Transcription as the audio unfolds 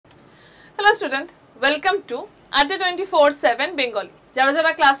Hello student, welcome to Adda 24/7 Bengali. যারা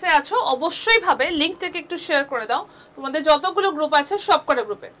যারা ক্লাসে আছো অবশ্যই ভাবে লিংকটাকে একটু শেয়ার করে দাও তোমাদের যতগুলো গ্রুপ আছে সবকটা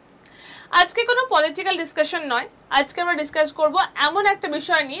গ্রুপে। আজকে কোনো পলিটিক্যাল ডিসকাশন নয়, আজকে আমরা ডিসকাস করব এমন একটা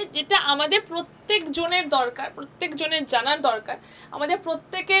বিষয় নিয়ে যেটা আমাদের প্রত্যেক জনের দরকার, প্রত্যেক জনের জানার দরকার, আমাদের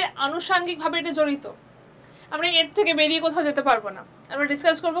প্রত্যেকের আনুষঙ্গিকভাবে এটা জড়িত। আমরা এর থেকে বেরিয়ে কোথাও যেতে পারবো না। আমরা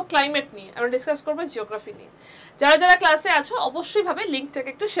ডিসকাস করব ক্লাইমেট নিয়ে, আমরা ডিসকাস করব জিওগ্রাফি নিয়ে। যারা যারা ক্লাসে আছো অবশ্যই ভাবে লিংকটাকে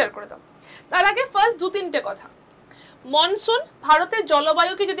একটু শেয়ার করে দাও। তার আগে ফার্স্ট দু তিনটে কথা। মনসুন, ভারতের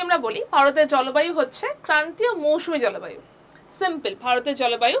জলবায়ুকে যদি আমরা বলি, ভারতের জলবায়ু হচ্ছে ক্রান্তীয় মৌসুমী জলবায়ু। সিম্পল, ভারতের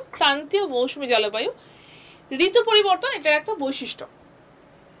জলবায়ু ক্রান্তীয় মৌসুমী জলবায়ু। ঋতু পরিবর্তন এটার একটা বৈশিষ্ট্য।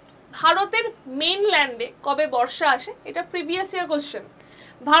 ভারতের মেইনল্যান্ডে কবে বর্ষা আসে, এটা প্রিভিয়াস ইয়ার কোশ্চেন।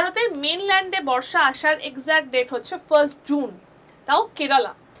 ভারতের মেইনল্যান্ডে বর্ষা আসার এক্সাক্ট ডেট হচ্ছে 1 জুন, তাও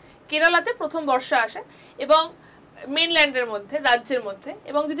কেরালাতে প্রথম বর্ষা আসে এবং মেইনল্যান্ডের মধ্যে, রাজ্যের মধ্যে।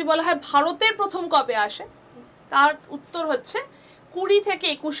 এবং যদি বলা হয় ভারতের প্রথম কবে আসে, তার উত্তর হচ্ছে 20 থেকে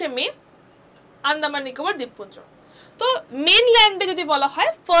 21 মে আন্দামান নিকোবর দ্বীপপুঞ্জ। তো মেইনল্যান্ডে যদি বলা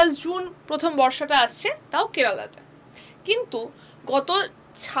হয় 1 জুন প্রথম বর্ষাটা আসছে, তাও কেরালাতে। কিন্তু গত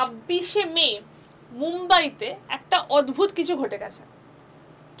 26 মে মুম্বাইতে একটা অদ্ভুত কিছু ঘটে গেছে।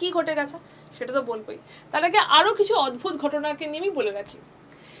 কি ঘটে গেছে সেটা তো বলবোই, তার আগে আরও কিছু অদ্ভুত ঘটনাকে নিয়ে আমি বলে রাখি।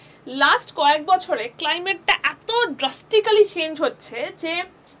 লাস্ট কয়েক বছরে ক্লাইমেটটা এত ড্রাস্টিক্যালি চেঞ্জ হচ্ছে যে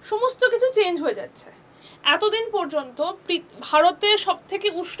সমস্ত কিছু চেঞ্জ হয়ে যাচ্ছে। এতদিন পর্যন্ত ভারতের সবথেকে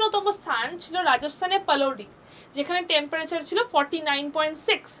উষ্ণতম স্থান ছিল রাজস্থানের পালোডি, যেখানে টেম্পারেচার ছিল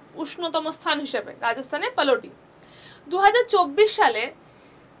 49.6 উষ্ণতম স্থান হিসেবে রাজস্থানের পালোডি। 2024 সালে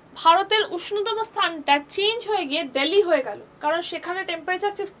ভারতের উষ্ণতম স্থানটা চেঞ্জ হয়ে গিয়ে দিল্লি হয়ে গেল, কারণ সেখানে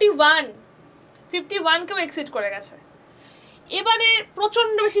টেম্পারেচার 51কেও এক্সিড করে গেছে। এবারে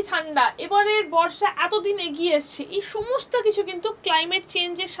প্রচণ্ড বেশি ঠান্ডা, এবারের বর্ষা এতদিন এগিয়ে এসছে, এই সমস্ত কিছু কিন্তু ক্লাইমেট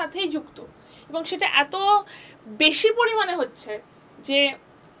চেঞ্জের সাথেই যুক্ত এবং সেটা এত বেশি পরিমাণে হচ্ছে যে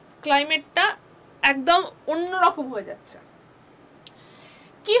ক্লাইমেটটা একদম অন্যরকম হয়ে যাচ্ছে।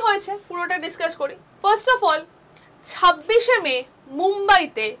 কি হয়েছে পুরোটা ডিসকাস করি। ফার্স্ট অফ অল, 26 মে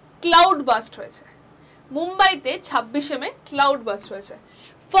মুম্বাইতে ক্লাউড বাস্ট হয়েছে। মুম্বাইতে 26 মে ক্লাউড বাস্ট হয়েছে।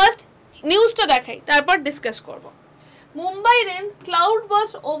 ফার্স্ট নিউজটা দেখাই, তারপর ডিসকাস করব। Mumbai range cloud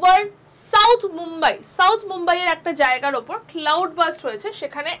bast over south মুম্বাইয়ের একটা জায়গার ওপর ক্লাউড বাস্ট হয়েছে।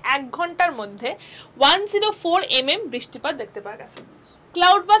 সেখানে 1 ঘন্টার মধ্যে 104 mm বৃষ্টিপাত দেখতে পাওয়া গেছে।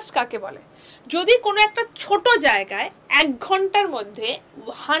 ক্লাউড বাস্ট কাকে বলে? যদি কোনো একটা ছোট জায়গায় 1 ঘন্টার মধ্যে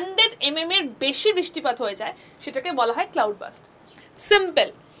 100 mm এর বেশি বৃষ্টিপাত হয়ে যায়, সেটাকে বলা হয় ক্লাউড বাস্ট। সিম্পল,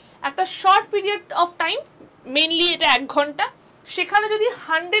 একটা short period of time, mainly এটা 1 ঘন্টা, সেখানে যদি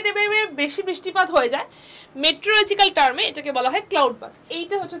 100 mm এর বেশি বৃষ্টিপাত হয়ে যায়, মেট্রোলজিক্যাল টার্মে এটাকে বলা হয় ক্লাউড বাস্ট।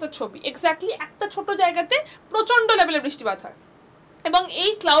 এইটা হচ্ছে তার ছবি। এক্স্যাক্টলি একটা ছোট জায়গাতে প্রচণ্ড লেভেলের বৃষ্টিপাত হয় এবং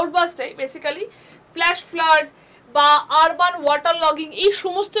এই ক্লাউড বাস্টে বেসিক্যালি ফ্ল্যাশ ফ্লাড বা আরবান ওয়াটার লগিং এই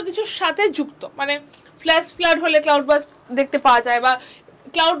সমস্ত কিছুর সাথে যুক্ত। মানে ফ্ল্যাশ ফ্লাড হলে ক্লাউড বাস্ট দেখতে পাওয়া যায়, বা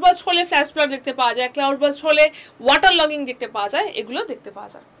ক্লাউড বাস্ট হলে ফ্ল্যাশ ফ্লাড দেখতে পাওয়া যায়, ক্লাউড বাস্ট হলে ওয়াটার লগিং দেখতে পাওয়া যায়, এগুলো দেখতে পাওয়া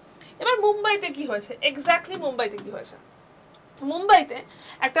যায়। এবার মুম্বাইতে কি হয়েছে, এক্স্যাক্টলি মুম্বাইতে কি হয়েছে? মুম্বাইতে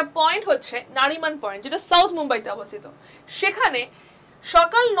একটা পয়েন্ট হচ্ছে নারিমান পয়েন্ট, যেটা সাউথ মুম্বাইতে অবস্থিত। সেখানে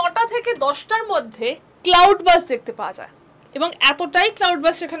সকাল 9টা থেকে 10টার মধ্যে ক্লাউড বাস্ট দেখতে পাওয়া যায় এবং এতটাই ক্লাউড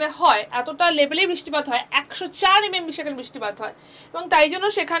বাস্ট সেখানে হয়, এতটা লেভেলেই বৃষ্টিপাত হয়, 104 mm সেখানে বৃষ্টিপাত হয় এবং তাই জন্য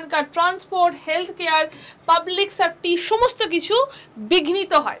সেখানকার transport, health care, public safety সমস্ত কিছু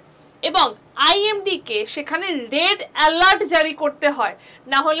বিঘ্নিত হয় এবং আইএমডিকে সেখানে রেড অ্যালার্ট জারি করতে হয়।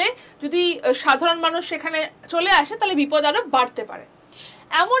 না হলে যদি সাধারণ মানুষ সেখানে চলে আসে তাহলে বিপদ আরও বাড়তে পারে।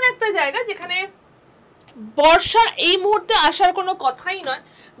 এমন একটা জায়গা যেখানে বর্ষার এই মুহূর্তে আসার কোনো কথাই নয়।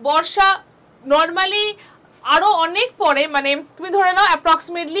 বর্ষা নর্মালি আরও অনেক পরে, মানে তুমি ধরে নাও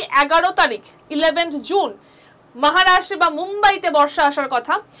অ্যাপ্রক্সিমেটলি 11 তারিখ 11th জুন মহারাষ্ট্রে বা মুম্বাইতে বর্ষা আসার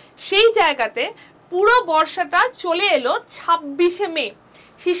কথা, সেই জায়গাতে পুরো বর্ষাটা চলে এলো 26 মে।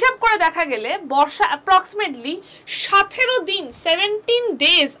 হিসাব করে দেখা গেলে বর্ষা অ্যাপ্রক্সিমেটলি 17 দিন 17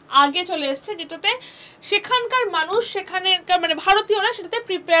 ডেজ আগে চলে এসছে, যেটাতে সেখানকার মানুষ, সেখানকার মানে ভারতীয়রা সেটাতে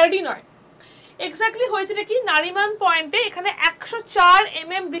প্রিপেয়ার্ডই নয়। এক্স্যাক্টলি হয়েছেটা কি, নারিমান পয়েন্টে এখানে 104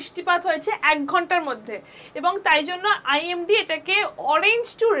 mm বৃষ্টিপাত হয়েছে 1 ঘন্টার মধ্যে এবং তাই জন্য আইএমডি এটাকে orange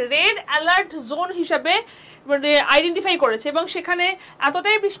to red alert zone হিসাবে মানে আইডেন্টিফাই করেছে এবং সেখানে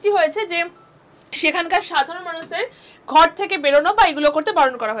এতটাই বৃষ্টি হয়েছে যে সেখানকার সাধারণ মানুষের ঘর থেকে বেরোনো বা এগুলো করতে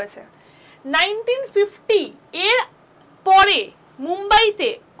বারণ করা হয়েছে। 1950 এর পরে মুম্বাইতে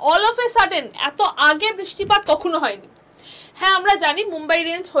অল অফ এ সাডেন এত আগে বৃষ্টিপাত কখনো হয়নি। হ্যাঁ, আমরা জানি মুম্বাই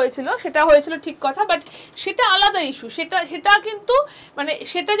রেঞ্জ হয়েছিল, সেটা হয়েছিল ঠিক কথা, বাট সেটা আলাদা ইস্যু। সেটা কিন্তু মানে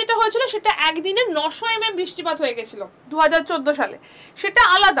সেটা যেটা হয়েছিল সেটা একদিনে 900 mm বৃষ্টিপাত হয়ে গেছিল 2014 সালে, সেটা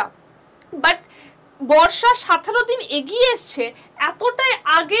আলাদা। বাট বর্ষা 17 দিন এগিয়ে এসছে, এতটাই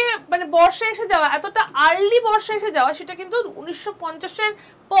আগে মানে বর্ষা এসে যাওয়া, এতটা আর্লি বর্ষা এসে যাওয়া, সেটা কিন্তু 1950-এর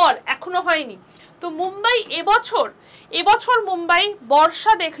পর এখনো হয়নি। তো মুম্বাই এবছর মুম্বাই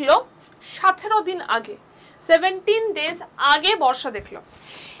বর্ষা দেখলো 17 দিন আগে, 17 ডেজ আগে বর্ষা দেখলো।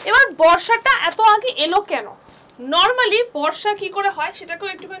 এবার বর্ষাটা এত আগে এলো কেন? নর্মালি বর্ষা কি করে হয়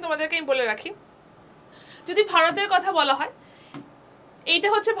সেটাকেও একটুখানি তোমাদেরকে আমি বলে রাখি। যদি ভারতের কথা বলা হয়, এইটা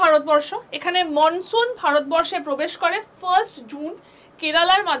হচ্ছে ভারতবর্ষ, এখানে মনসুন ভারতবর্ষে প্রবেশ করে 1 জুন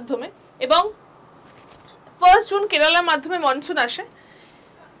কেরালার মাধ্যমে, এবং 1 জুন কেরালার মাধ্যমে মনসুন আসে,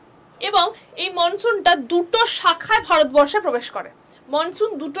 এবং এই মনসুনটা দুটো শাখায় ভারতবর্ষে প্রবেশ করে। মনসুন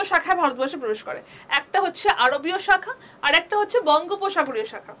দুটো শাখায় ভারতবর্ষে প্রবেশ করে, একটা হচ্ছে আরবীয় শাখা আর একটা হচ্ছে বঙ্গোপসাগরীয়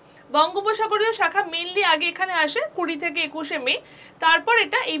শাখা। বঙ্গোপসাগরীয় শাখা মেইনলি আগে এখানে আসে 20 থেকে 21 মে, তারপর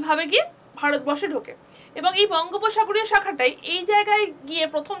এটা এইভাবে গিয়ে ভারতবর্ষে ঢোকে, এবং এই বঙ্গোপসাগরীয় শাখাটাই এই জায়গায় গিয়ে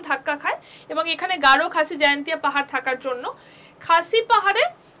প্রথম ধাক্কা খায়, এবং এখানে গারো খাসি জয়ন্তিয়া পাহাড় থাকার জন্য খাসি পাহাড়ে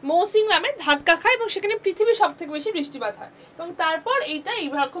মৌসিং নামে ধাক্কা খায়, এবং সেখানে পৃথিবীর সব থেকে বেশি বৃষ্টিপাত হয়, এবং তারপর এইটা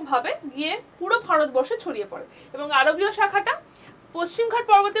এইরকম ভাবে গিয়ে পুরো ভারতবর্ষে ছড়িয়ে পড়ে। এবং আরবীয় শাখাটা পশ্চিমঘাট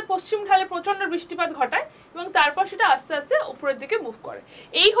পর্বতের পশ্চিম ঢালে প্রচন্ড বৃষ্টিপাত ঘটায়, এবং তারপর সেটা আস্তে আস্তে উপরের দিকে মুভ করে।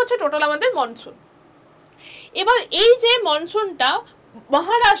 এই হচ্ছে টোটাল আমাদের মনসুন। এবার এই যে মনসুনটা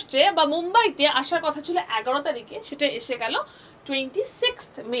মহারাষ্ট্রে বা মুম্বাইতে আসার কথা ছিল 11 তারিখে, সেটা এসে গেল 26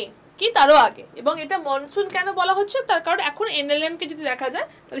 মে, কি তারও আগে। এবং এটা মনসুন কেন বলা হচ্ছে, তার কারণ এখন NLM কে যদি দেখা যায়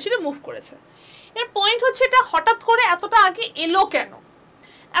তাহলে সেটা মুভ করেছে। এর পয়েন্ট হচ্ছে এটা হঠাৎ করে এতটা আগে এলো কেন?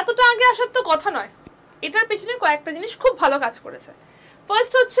 এতটা আগে আসার তো কথা নয়, এটার পেছনে কয়েকটা জিনিস খুব ভালো কাজ করেছে।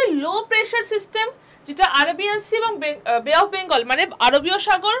 ফার্স্ট হচ্ছে লো প্রেশার সিস্টেম, যেটা আরবিয়ান সি এবং বে অফ বেঙ্গল মানে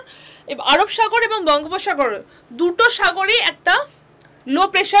আরব সাগর এবং বঙ্গোপসাগর দুটো সাগরই একটা লো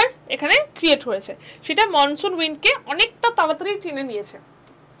প্রেশার এখানে ক্রিয়েট হয়েছে, সেটা মনসুন উইন্ডকে অনেকটা তাড়াতাড়ি টেনে নিয়েছে।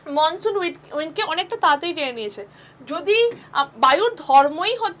 যদি বায়ুর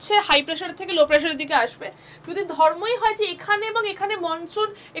ধর্মই হচ্ছে হাই প্রেশার থেকে লো প্রেশারের দিকে আসবে, যদি ধর্মই হয় যে এখানে এবং এখানে মনসুন,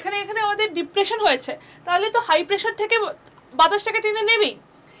 এখানে আমাদের ডিপ্রেশন হয়েছে, তাহলে তো হাই প্রেশার থেকে বাতাসটাকে টেনে নেবেই।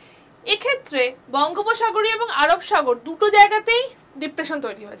 এক্ষেত্রে বঙ্গোপসাগরীয় এবং আরব সাগর দুটো জায়গাতেই ডিপ্রেশন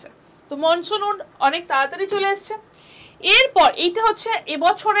তৈরি হয়েছে, তো মনসুন অনেক তাড়াতাড়ি চলে এসছে। এরপর এইটা হচ্ছে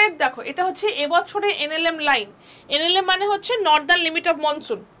এবছরের, দেখো এটা হচ্ছে এবছরের NLM লাইন। NLM মানে হচ্ছে নর্দার্ন লিমিট অফ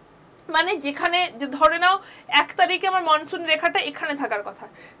মনসুন, মানে যেখানে যে ধরে নাও 1 তারিখে আমার মনসুন রেখাটা এখানে থাকার কথা,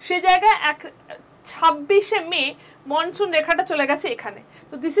 সে জায়গায় 26 মে মনসুন রেখাটা চলে গেছে এখানে।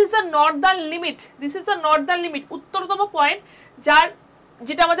 তো this is the Northern limit, উত্তরতম point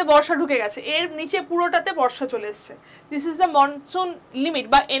যেটা আমাদের বর্ষা ঢুকে গেছে, এর নিচে পুরোটাতে বর্ষা চলে এসছে। This is the monsoon limit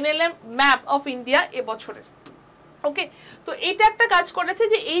বা NLM ম্যাপ অফ ইন্ডিয়া এবছরের। ওকে, তো এইটা একটা কাজ করেছে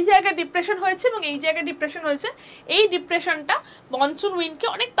যে এই জায়গায় ডিপ্রেশন হয়েছে এবং এই জায়গায় ডিপ্রেশন হয়েছে, এই ডিপ্রেশনটা মনসুন উইন্ডকে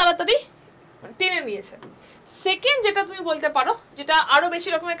অনেক তাড়াতাড়ি টেনে নিয়েছে। সেকেন্ড যেটা তুমি বলতে পারো, যেটা আরো বেশি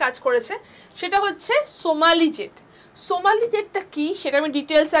রকমের কাজ করেছে, সেটা হচ্ছে সোমালি জেট। সোমালি জেটটা কি সেটা আমি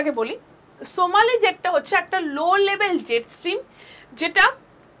ডিটেলসে আগে বলি। সোমালি জেটটা হচ্ছে একটা লো লেভেল জেট স্ট্রিম, যেটা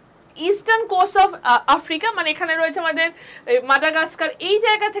ইস্টার্ন কোস্ট অফ আফ্রিকা, মানে এখানে রয়েছে আমাদের মাদাগাস্কার, এই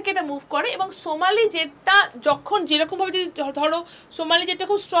জায়গা থেকে এটা মুভ করে। এবং সোমালি জেটটা যখন যেরকমভাবে যদি ধরো সোমালি জেটটা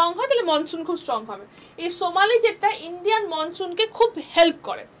খুব স্ট্রং হয়, তাহলে মনসুন খুব স্ট্রং হবে। এই সোমালি জেটটা ইন্ডিয়ান মনসুনকে খুব হেল্প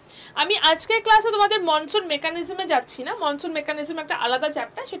করে। আমি আজকের ক্লাসে তোমাদের মনসুন মেকানিজমে যাচ্ছি না, মনসুন মেকানিজম একটা আলাদা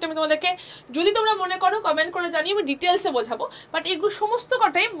চ্যাপ্টার, সেটা আমি তোমাদেরকে যদি তোমরা মনে করো কমেন্ট করে জানিয়ে আমি ডিটেলসে বোঝাবো। বাট এগুলো সমস্ত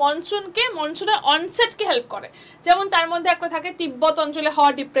কটাই মনসুনের অনসেটকে হেল্প করে। যেমন তার মধ্যে একটা থাকে তিব্বত অঞ্চলে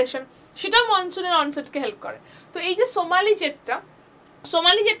হওয়া ডিপ্রেশন, সেটাও মনসুনের অনসেটকে হেল্প করে। তো এই যে সোমালি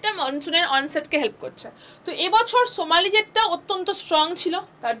জেটটা মনসুনের অনসেটকে হেল্প করছে। তো এবছর সোমালি জেটটা অত্যন্ত স্ট্রং ছিল,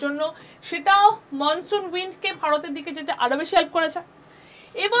 তার জন্য সেটাও মনসুন উইন্ডকে ভারতের দিকে যেতে আরও বেশি হেল্প করেছে।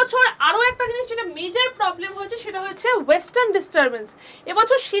 এবছর আরও একটা জিনিস যেটা মেজর প্রবলেম হয়েছে, সেটা হচ্ছে ওয়েস্টার্ন ডিস্টারবেন্স।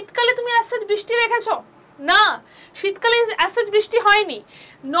 এবছর শীতকালে তুমি অ্যাসেজ বৃষ্টি দেখেছো? না, শীতকালে অ্যাসেজ বৃষ্টি হয়নি।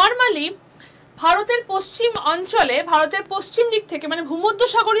 নর্মালি ভারতের পশ্চিম দিক থেকে মানে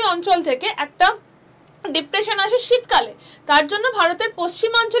ভূমধ্যসাগরীয় অঞ্চল থেকে একটা ডিপ্রেশন আসে শীতকালে, তার জন্য ভারতের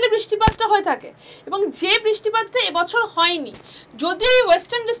পশ্চিমাঞ্চলে বৃষ্টিপাতটা হয়ে থাকে, এবং যে বৃষ্টিপাতটা এবছর হয়নি। যদি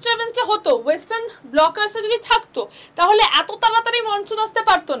ওয়েস্টার্ন ডিস্টারবেন্সটা হতো, ওয়েস্টার্ন ব্লকার্সটা যদি থাকতো, তাহলে এত তাড়াতাড়ি মনসুন আসতে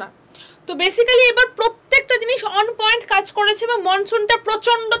পারতো না। তো বেসিক্যালি এবার প্রত্যেকটা জিনিস অন পয়েন্ট কাজ করেছে এবং মনসুনটা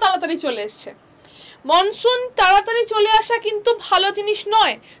প্রচণ্ড তাড়াতাড়ি চলে এসছে। মনসুন তাড়াতাড়ি চলে আসা কিন্তু ভালো জিনিস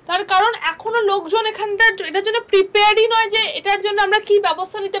নয়, তার কারণ এখনো লোকজন এটার জন্য প্রিপেয়ারই নয় যে এটার জন্য আমরা কি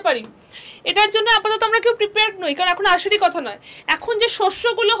ব্যবস্থা নিতে পারি। এটার জন্য আপাতত আমরা কেউ প্রিপেয়ার্ড নই, কারণ এখন আসারই কথা নয়। এখন যে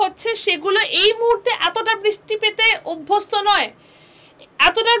শস্যগুলো হচ্ছে সেগুলো এই মুহূর্তে এতটা বৃষ্টি পেতে অভ্যস্ত নয়,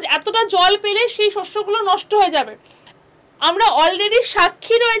 এতটা জল পেলে সেই শস্যগুলো নষ্ট হয়ে যাবে। আমরা অলরেডি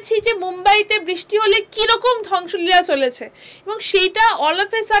সাক্ষী রয়েছি যে মুম্বাইতে বৃষ্টি হলে কীরকম ধ্বংসলীলা চলেছে, এবং সেইটা অল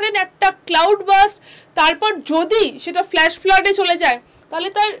অফ এ সাডেন একটা ক্লাউড বাস্ট, তারপর যদি সেটা ফ্ল্যাশ ফ্লাডে চলে যায় তাহলে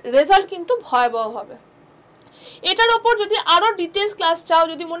তার রেজাল্ট কিন্তু ভয়াবহ হবে। এটার ওপর যদি আরও ডিটেলস ক্লাস চাও,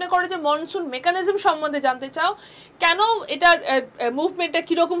 যদি মনে করো যে মনসুন মেকানিজম সম্বন্ধে জানতে চাও, কেন এটার মুভমেন্টটা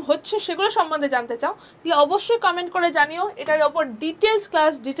কীরকম হচ্ছে সেগুলো সম্বন্ধে জানতে চাও, তাহলে অবশ্যই কমেন্ট করে জানিও। এটার ওপর details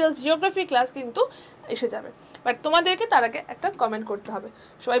class, details geography class কিন্তু এসে যাবে, বাট তোমাদেরকে তার আগে একটা কমেন্ট করতে হবে।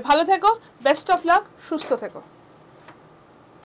 সবাই ভালো থেকো, বেস্ট অফ লাক, সুস্থ থেকো।